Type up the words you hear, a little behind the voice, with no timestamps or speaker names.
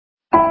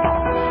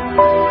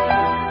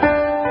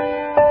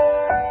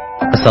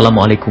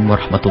Assalamualaikum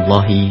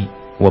warahmatullahi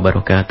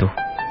wabarakatuh.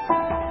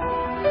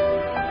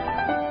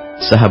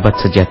 Sahabat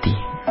sejati,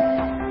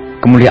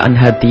 kemuliaan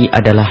hati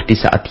adalah di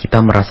saat kita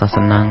merasa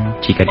senang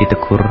jika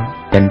ditegur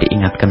dan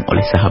diingatkan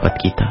oleh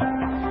sahabat kita.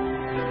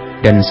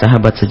 Dan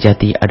sahabat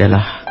sejati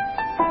adalah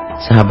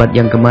sahabat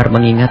yang gemar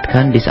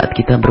mengingatkan di saat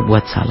kita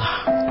berbuat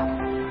salah.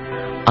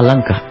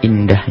 Alangkah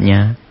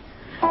indahnya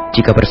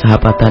jika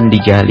persahabatan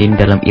dijalin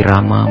dalam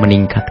irama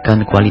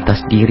meningkatkan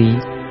kualitas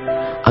diri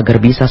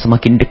agar bisa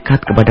semakin dekat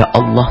kepada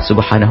Allah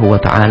Subhanahu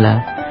wa taala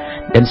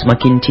dan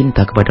semakin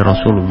cinta kepada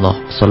Rasulullah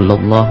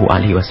sallallahu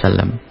alaihi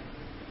wasallam.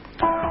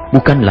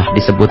 Bukanlah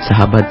disebut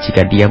sahabat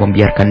jika dia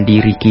membiarkan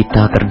diri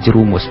kita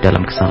terjerumus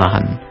dalam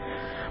kesalahan.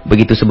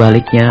 Begitu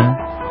sebaliknya,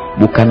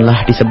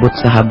 bukanlah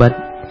disebut sahabat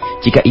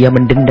jika ia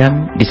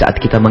mendendam di saat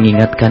kita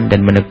mengingatkan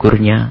dan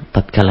menegurnya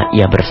tatkala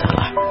ia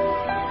bersalah.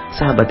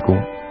 Sahabatku,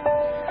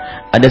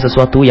 ada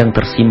sesuatu yang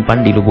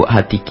tersimpan di lubuk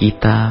hati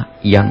kita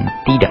yang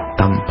tidak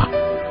tampak,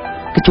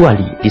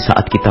 kecuali di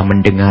saat kita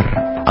mendengar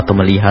atau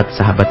melihat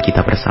sahabat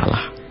kita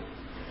bersalah,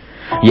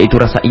 yaitu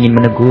rasa ingin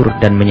menegur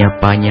dan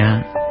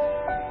menyapanya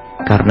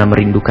karena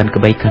merindukan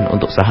kebaikan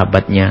untuk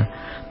sahabatnya,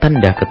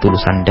 tanda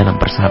ketulusan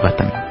dalam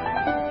persahabatan.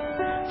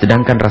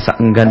 Sedangkan rasa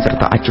enggan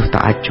serta acuh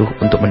tak acuh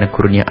untuk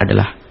menegurnya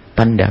adalah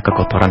tanda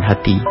kekotoran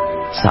hati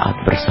saat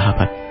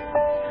bersahabat.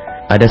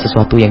 Ada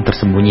sesuatu yang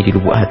tersembunyi di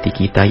lubuk hati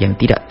kita yang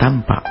tidak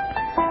tampak,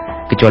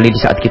 kecuali di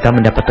saat kita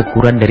mendapat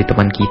teguran dari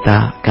teman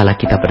kita kala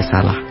kita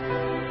bersalah,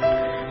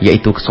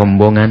 yaitu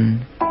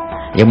kesombongan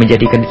yang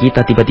menjadikan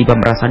kita tiba-tiba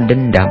merasa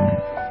dendam,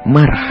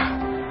 marah,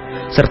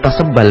 serta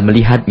sebal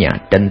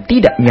melihatnya dan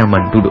tidak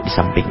nyaman duduk di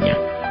sampingnya.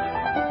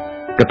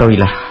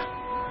 Ketahuilah,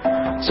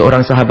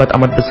 seorang sahabat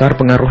amat besar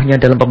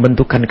pengaruhnya dalam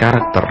pembentukan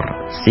karakter,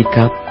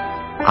 sikap,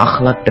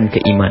 akhlak dan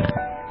keimanan.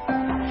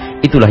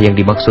 Itulah yang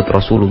dimaksud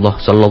Rasulullah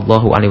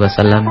sallallahu alaihi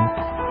wasallam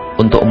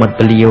untuk umat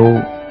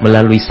beliau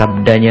melalui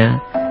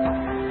sabdanya,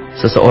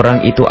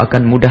 seseorang itu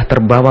akan mudah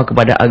terbawa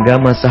kepada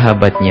agama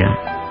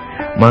sahabatnya.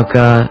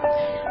 Maka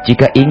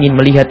jika ingin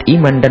melihat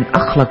iman dan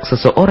akhlak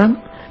seseorang,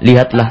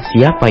 lihatlah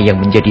siapa yang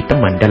menjadi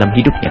teman dalam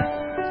hidupnya.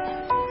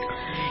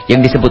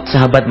 Yang disebut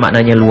sahabat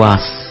maknanya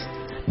luas.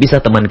 Bisa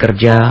teman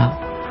kerja,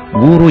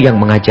 guru yang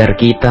mengajar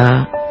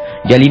kita,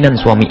 jalinan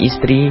suami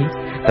istri,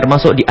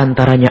 termasuk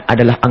diantaranya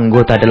adalah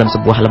anggota dalam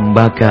sebuah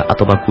lembaga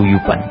atau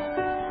paguyuban.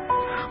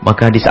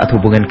 Maka di saat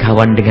hubungan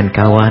kawan dengan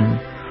kawan,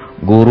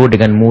 guru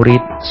dengan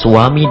murid,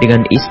 suami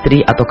dengan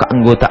istri atau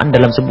keanggotaan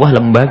dalam sebuah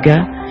lembaga,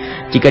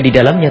 jika di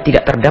dalamnya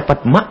tidak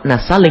terdapat makna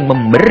saling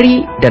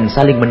memberi dan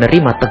saling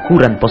menerima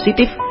teguran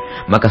positif,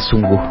 maka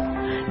sungguh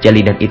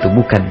jalinan itu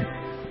bukan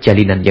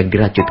jalinan yang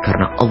dirajut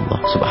karena Allah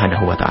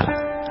Subhanahu wa taala.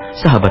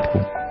 Sahabatku,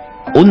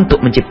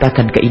 untuk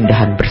menciptakan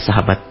keindahan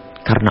bersahabat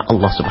karena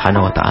Allah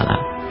Subhanahu wa taala,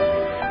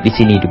 di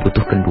sini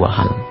dibutuhkan dua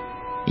hal,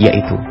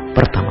 yaitu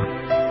pertama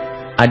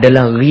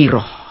adalah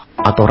ghirah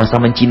atau rasa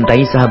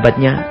mencintai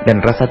sahabatnya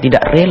dan rasa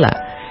tidak rela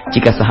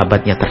jika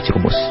sahabatnya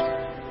terjerumus.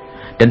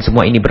 Dan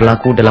semua ini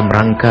berlaku dalam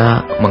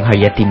rangka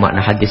menghayati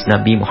makna hadis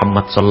Nabi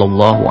Muhammad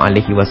sallallahu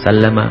alaihi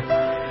wasallam,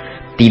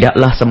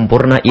 tidaklah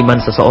sempurna iman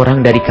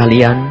seseorang dari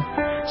kalian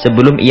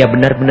sebelum ia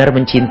benar-benar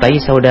mencintai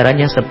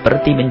saudaranya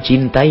seperti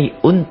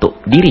mencintai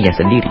untuk dirinya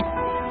sendiri.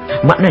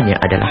 Maknanya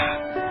adalah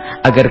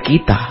agar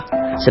kita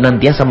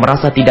senantiasa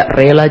merasa tidak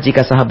rela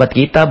jika sahabat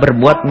kita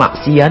berbuat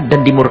maksiat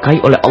dan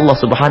dimurkai oleh Allah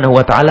Subhanahu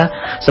wa taala,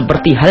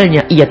 seperti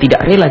halnya ia tidak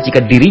rela jika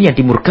dirinya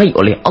dimurkai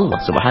oleh Allah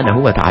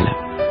Subhanahu wa taala.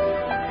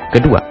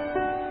 Kedua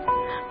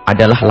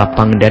adalah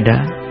lapang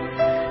dada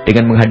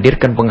dengan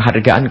menghadirkan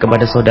penghargaan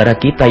kepada saudara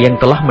kita yang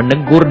telah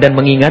menegur dan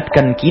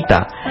mengingatkan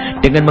kita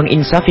dengan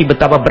menginsafi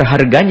betapa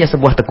berharganya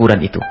sebuah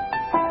teguran itu.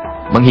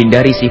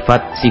 Menghindari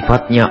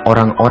sifat-sifatnya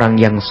orang-orang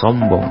yang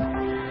sombong,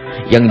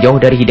 yang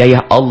jauh dari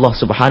hidayah Allah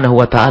Subhanahu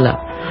wa taala,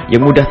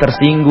 yang mudah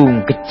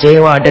tersinggung,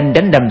 kecewa dan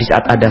dendam di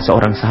saat ada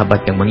seorang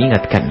sahabat yang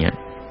mengingatkannya.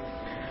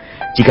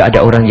 Jika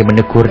ada orang yang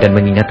menegur dan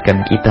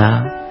mengingatkan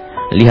kita,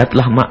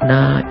 lihatlah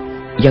makna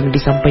yang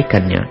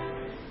disampaikannya.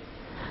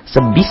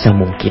 Sebisa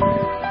mungkin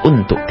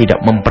untuk tidak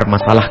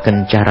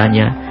mempermasalahkan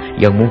caranya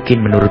yang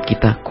mungkin menurut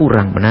kita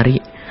kurang menarik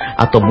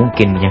atau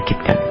mungkin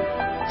menyakitkan.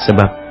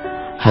 Sebab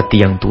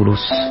hati yang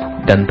tulus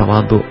dan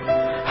tawadhu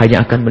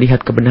hanya akan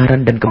melihat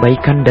kebenaran dan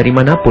kebaikan dari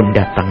manapun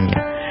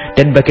datangnya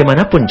dan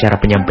bagaimanapun cara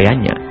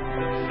penyampaiannya.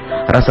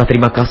 Rasa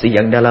terima kasih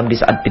yang dalam di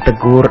saat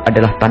ditegur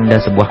adalah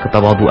tanda sebuah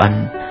ketawadhuan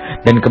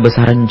dan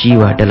kebesaran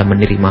jiwa dalam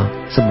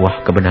menerima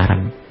sebuah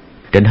kebenaran.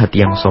 Dan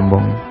hati yang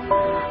sombong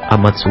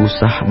amat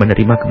susah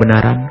menerima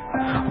kebenaran,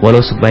 walau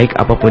sebaik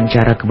apapun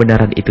cara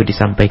kebenaran itu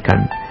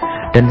disampaikan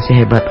dan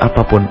sehebat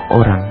apapun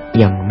orang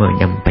yang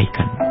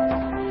menyampaikan.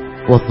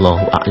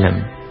 Wallahu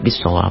a'lam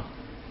bishawab.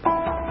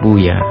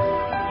 Buya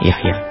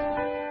Yahya.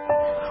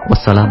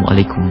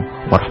 Wassalamualaikum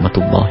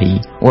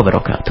warahmatullahi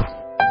wabarakatuh.